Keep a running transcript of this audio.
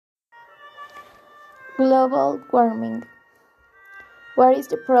Global warming. What is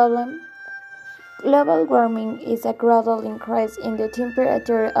the problem? Global warming is a gradual increase in the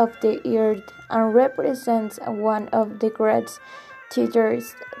temperature of the Earth and represents one of the great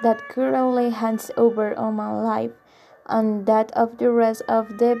threats that currently hangs over human life and that of the rest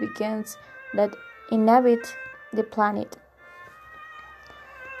of the beings that inhabit the planet.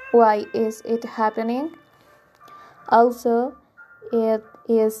 Why is it happening? Also, it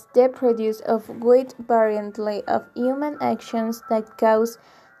is the produce of great variety of human actions that cause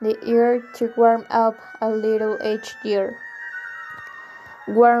the earth to warm up a little each year.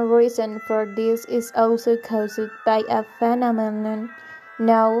 One reason for this is also caused by a phenomenon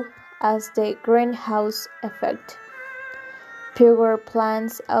known as the greenhouse effect. Power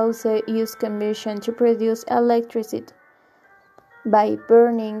plants also use combustion to produce electricity by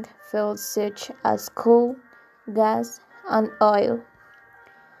burning fuels such as coal, gas, and oil.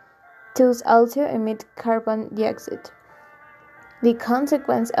 These also emit carbon dioxide. The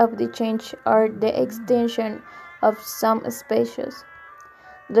consequence of the change are the extinction of some species,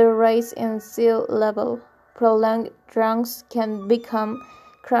 the rise in sea level, prolonged droughts can become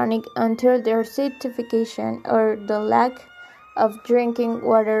chronic until their acidification or the lack of drinking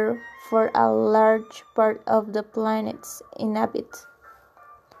water for a large part of the planet's inhabitants.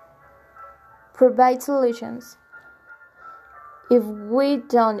 Provide solutions. If we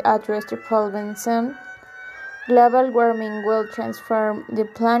don't address the problem soon, global warming will transform the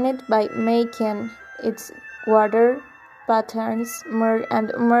planet by making its water patterns more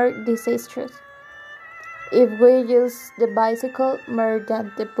and more disastrous. If we use the bicycle more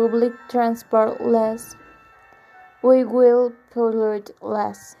than the public transport less, we will pollute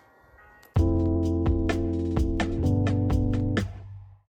less.